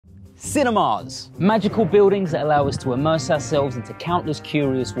Cinemas, magical buildings that allow us to immerse ourselves into countless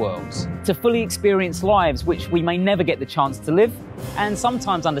curious worlds, to fully experience lives which we may never get the chance to live, and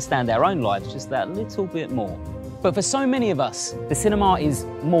sometimes understand our own lives just that little bit more. But for so many of us, the cinema is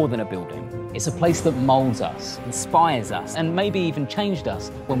more than a building. It's a place that molds us, inspires us, and maybe even changed us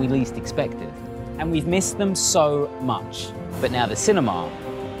when we least expected. And we've missed them so much. But now the cinema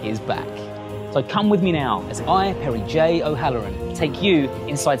is back. So come with me now as I, Perry J. O'Halloran, take you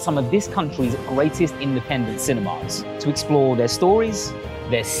inside some of this country's greatest independent cinemas to explore their stories,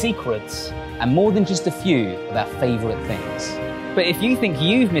 their secrets, and more than just a few of our favourite things. But if you think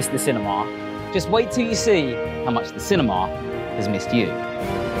you've missed the cinema, just wait till you see how much the cinema has missed you.